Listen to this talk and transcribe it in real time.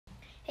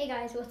Hey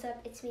guys, what's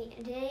up? It's me,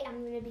 and today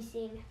I'm going to be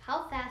seeing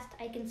how fast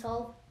I can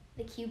solve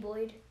the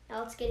Qboid.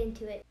 Now let's get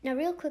into it. Now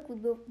real quick,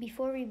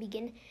 before we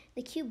begin,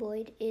 the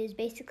Qboid is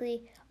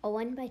basically a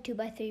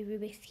 1x2x3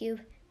 Rubik's Cube,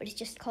 but it's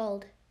just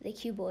called the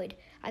Qboid.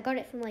 I got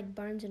it from like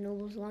Barnes &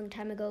 Noble's a long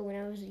time ago when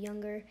I was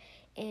younger,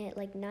 and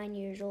like 9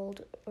 years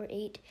old or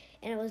 8,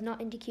 and I was not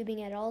into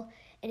cubing at all,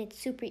 and it's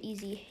super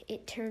easy.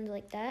 It turns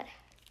like that,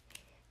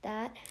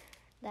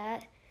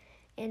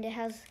 and it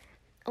has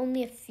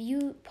only a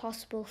few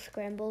possible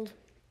scrambled,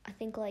 I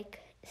think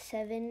like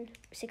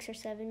 6 or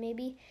 7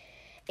 maybe,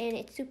 and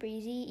it's super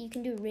easy. You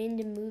can do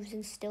random moves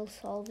and still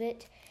solve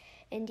it,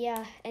 and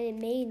yeah, and it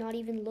may not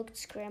even look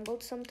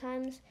scrambled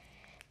sometimes,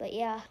 but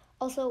yeah.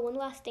 Also, one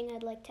last thing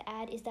I'd like to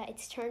add is that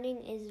its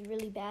turning is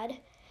really bad.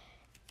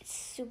 It's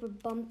super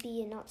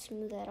bumpy and not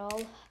smooth at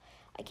all.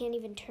 I can't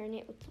even turn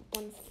it with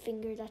one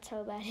finger, that's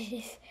how bad it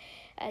is,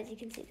 as you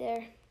can see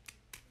there.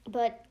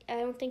 But I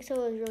don't think so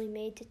it was really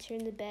made to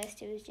turn the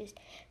best. It was just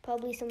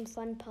probably some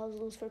fun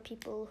puzzles for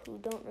people who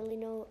don't really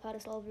know how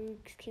to solve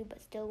Rubik's Cube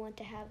but still want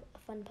to have a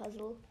fun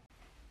puzzle.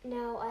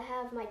 Now I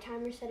have my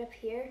timer set up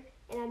here,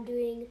 and I'm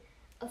doing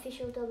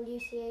official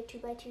WCA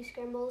 2x2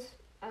 scrambles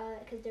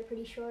because they're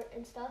pretty short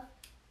and stuff.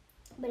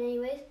 But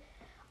anyways,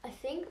 I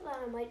think that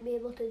I might be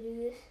able to do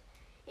this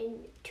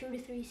in 2 to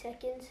 3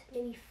 seconds,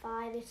 maybe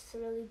 5 if it's a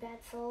really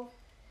bad solve.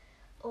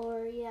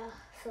 Or yeah,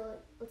 so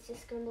let's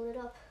just scramble it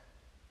up.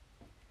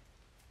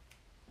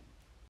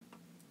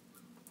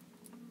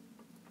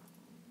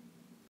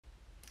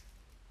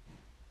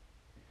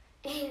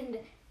 And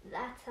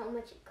that's how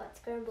much it got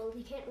scrambled.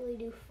 You can't really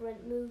do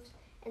front moves,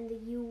 and the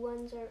U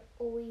ones are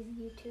always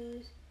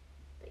U2s.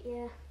 But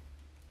yeah,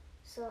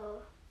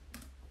 so,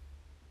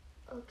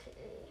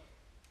 okay,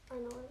 I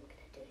know what I'm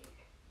gonna do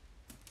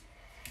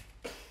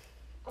here.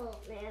 Oh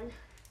man,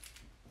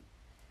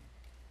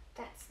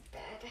 that's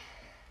bad.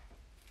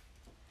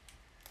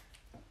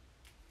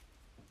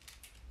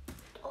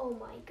 Oh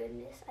my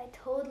goodness, I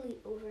totally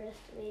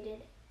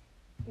overestimated.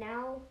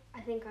 Now,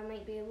 I think I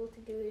might be able to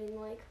do it in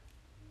like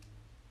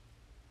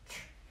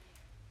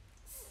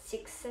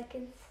 6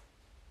 seconds,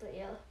 but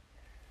yeah.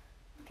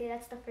 Okay,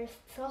 that's the first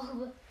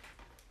solve.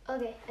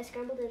 Okay, I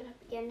scrambled it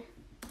up again.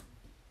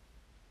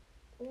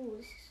 Ooh,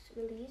 this is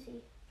really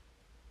easy.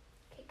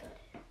 Okay,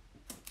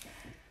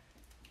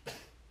 good.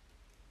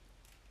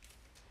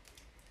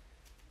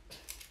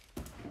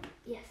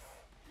 Yes,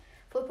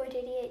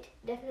 4.88,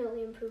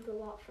 definitely improved a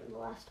lot from the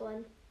last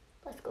one.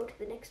 Let's go to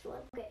the next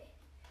one. Okay,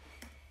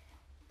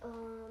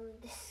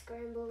 this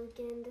scramble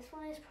again. This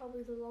one is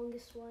probably the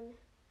longest one.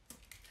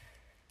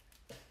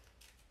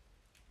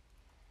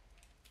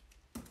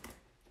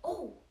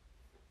 Oh!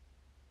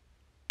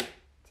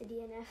 It's a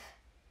DNF.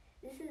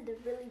 This is the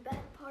really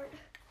bad part.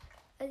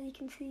 As you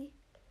can see,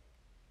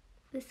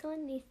 this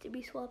one needs to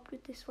be swapped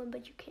with this one,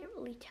 but you can't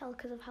really tell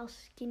because of how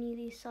skinny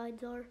these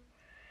sides are.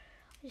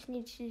 I just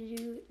need to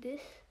do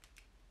this,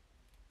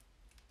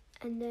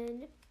 and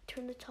then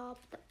turn the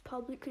top. That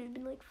probably could have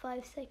been like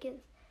 5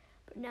 seconds,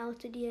 but now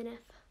it's a DNF.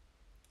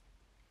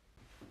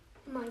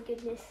 My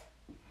goodness,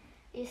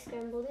 I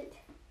scrambled it,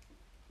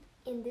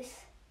 and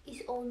this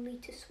is only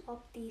to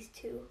swap these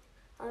two.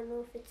 I don't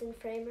know if it's in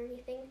frame or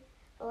anything.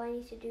 All I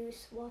need to do is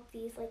swap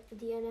these like the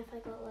DNF I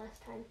got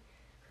last time.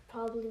 Could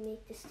probably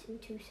make this in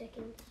 2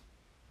 seconds.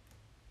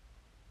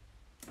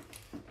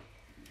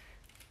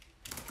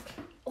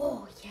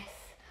 Oh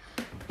yes,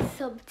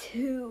 sub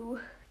 2.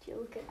 Would you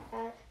look at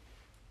that?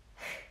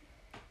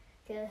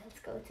 Okay,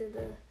 let's go to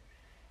the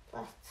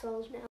last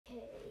solve now.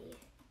 Okay,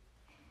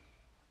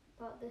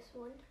 got this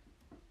one.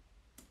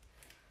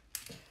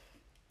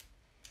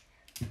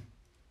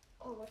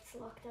 Oh, it's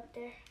locked up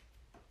there.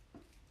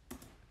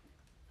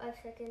 5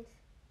 seconds,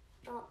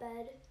 not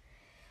bad.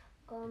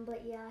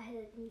 But yeah, I had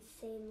an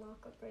insane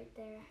lockup right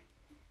there.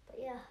 But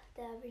yeah,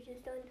 the average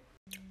is done.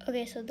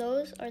 Okay, so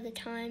those are the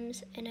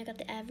times, and I got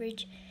the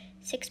average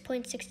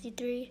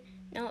 6.63,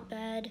 not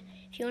bad.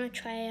 If you want to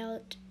try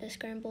out the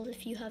scrambles,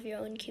 if you have your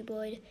own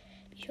Qboid,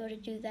 be sure to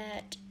do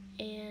that,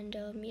 and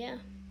yeah.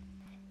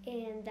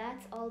 And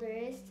that's all there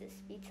is to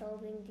speed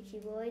solving the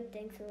Qboid.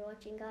 Thanks for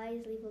watching,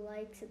 guys. Leave a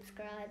like,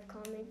 subscribe,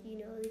 comment, you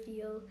know the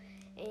deal,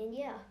 and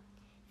yeah.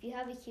 If you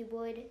have a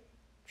Qboid,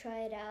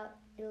 try it out.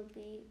 It'll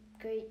be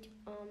great.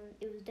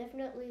 It was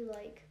definitely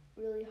like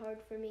really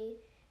hard for me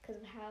because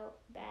of how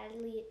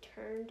badly it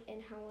turned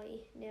and how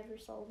I never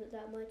solved it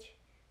that much.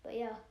 But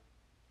yeah,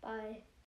 bye.